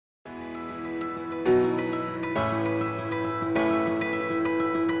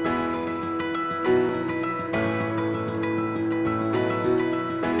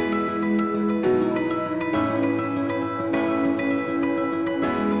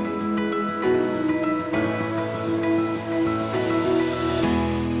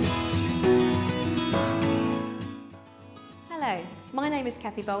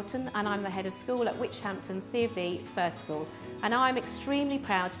Kathy Bolton and I'm the head of school at Witchampton First School, and I'm extremely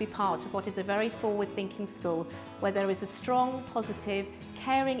proud to be part of what is a very forward-thinking school where there is a strong, positive,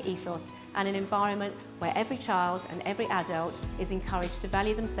 caring ethos and an environment where every child and every adult is encouraged to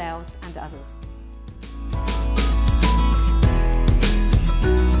value themselves and others.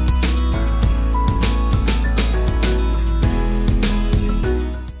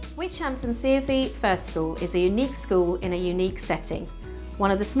 Witchampton First School is a unique school in a unique setting. One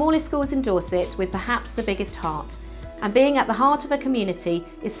of the smallest schools in Dorset with perhaps the biggest heart. And being at the heart of a community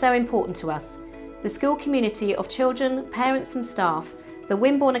is so important to us. The school community of children, parents and staff, the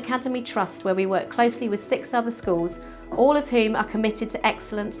Wimborne Academy Trust where we work closely with 6 other schools, all of whom are committed to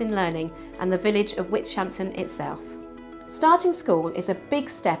excellence in learning, and the village of Witchampton itself. Starting school is a big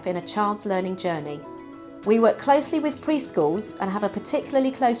step in a child's learning journey. We work closely with preschools and have a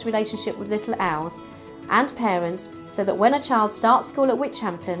particularly close relationship with little owls and parents so that when a child starts school at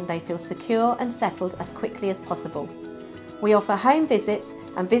Witchampton they feel secure and settled as quickly as possible. We offer home visits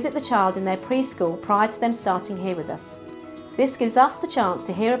and visit the child in their preschool prior to them starting here with us. This gives us the chance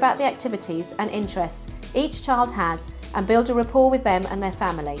to hear about the activities and interests each child has and build a rapport with them and their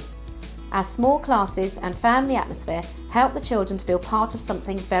family. Our small classes and family atmosphere help the children to feel part of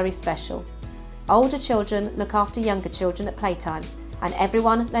something very special. Older children look after younger children at playtimes, and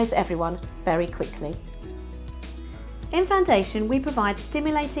everyone knows everyone very quickly. In Foundation, we provide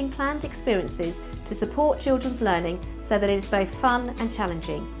stimulating planned experiences to support children's learning so that it is both fun and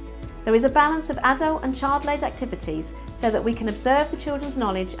challenging. There is a balance of adult and child-led activities so that we can observe the children's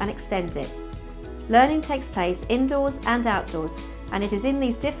knowledge and extend it. Learning takes place indoors and outdoors, and it is in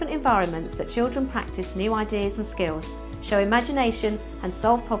these different environments that children practice new ideas and skills, show imagination and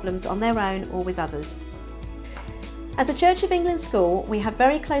solve problems on their own or with others. As a Church of England school, we have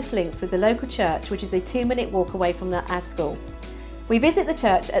very close links with the local church, which is a 2-minute walk away from our school. We visit the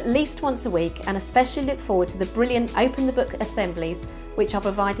church at least once a week and especially look forward to the brilliant Open the Book assemblies which are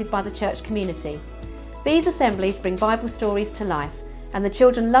provided by the church community. These assemblies bring Bible stories to life, and the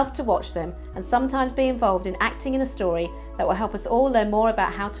children love to watch them and sometimes be involved in acting in a story that will help us all learn more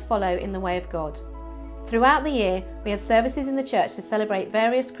about how to follow in the way of God. Throughout the year, we have services in the church to celebrate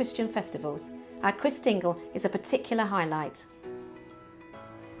various Christian festivals. Our Christingle is a particular highlight.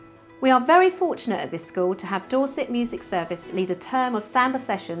 We are very fortunate at this school to have Dorset Music Service lead a term of samba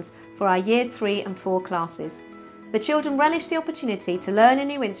sessions for our Year 3 and 4 classes. The children relish the opportunity to learn a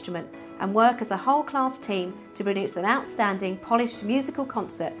new instrument and work as a whole class team to produce an outstanding, polished musical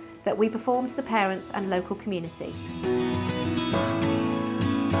concert that we perform to the parents and local community.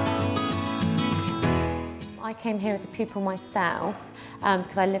 I came here as a pupil myself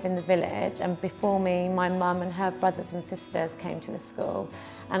because I live in the village, and before me my mum and her brothers and sisters came to the school,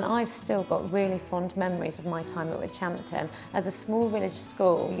 and I've still got really fond memories of my time at Witchampton. As a small village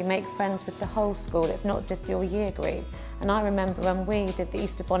school you make friends with the whole school, it's not just your year group. And I remember when we did the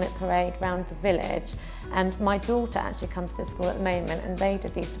Easter bonnet parade round the village, and my daughter actually comes to the school at the moment, and they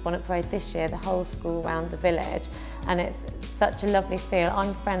did the Easter bonnet parade this year, the whole school round the village, and it's such a lovely feel.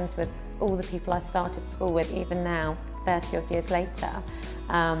 I'm friends with all the people I started school with even now, 30 odd years later,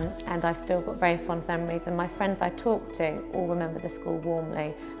 and I've still got very fond memories, and my friends I talk to all remember the school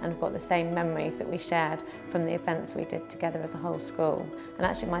warmly and have got the same memories that we shared from the events we did together as a whole school. And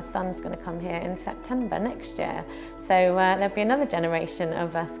actually my son's going to come here in September next year, so there'll be another generation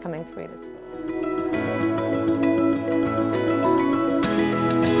of us coming through the school.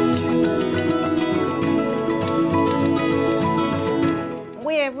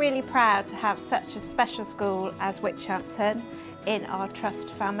 We're really proud to have such a special school as Witchampton in our trust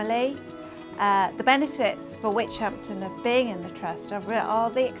family. The benefits for Witchampton of being in the trust are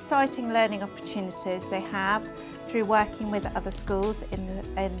the exciting learning opportunities they have through working with other schools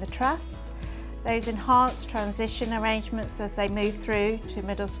in the trust, those enhanced transition arrangements as they move through to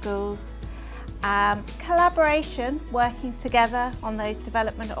middle schools, collaboration, working together on those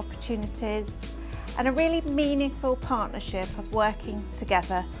development opportunities, and a really meaningful partnership of working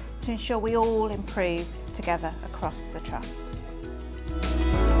together to ensure we all improve together across the trust.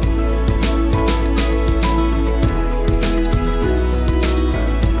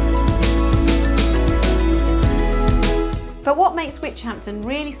 But what makes Witchampton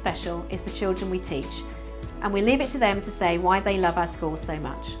really special is the children we teach, and we leave it to them to say why they love our school so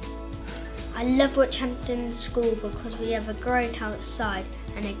much. I love Witchampton School because we have a great outside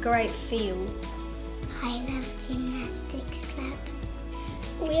and a great field. I love gymnastics club.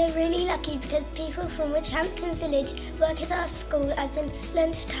 We are really lucky because people from Witchampton Village work at our school as in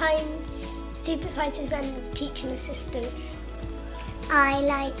lunchtime supervisors and teaching assistants. I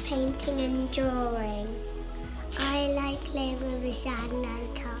like painting and drawing. I like playing with the sand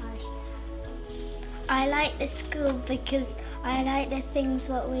and cars. I like the school because I like the things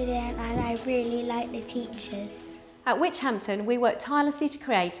what we learn and I really like the teachers. At Witchampton, we work tirelessly to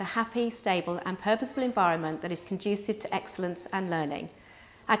create a happy, stable and purposeful environment that is conducive to excellence and learning.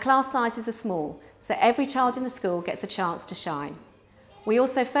 Our class sizes are small, so every child in the school gets a chance to shine. We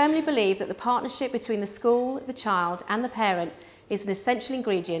also firmly believe that the partnership between the school, the child and the parent is an essential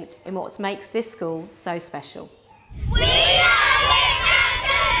ingredient in what makes this school so special.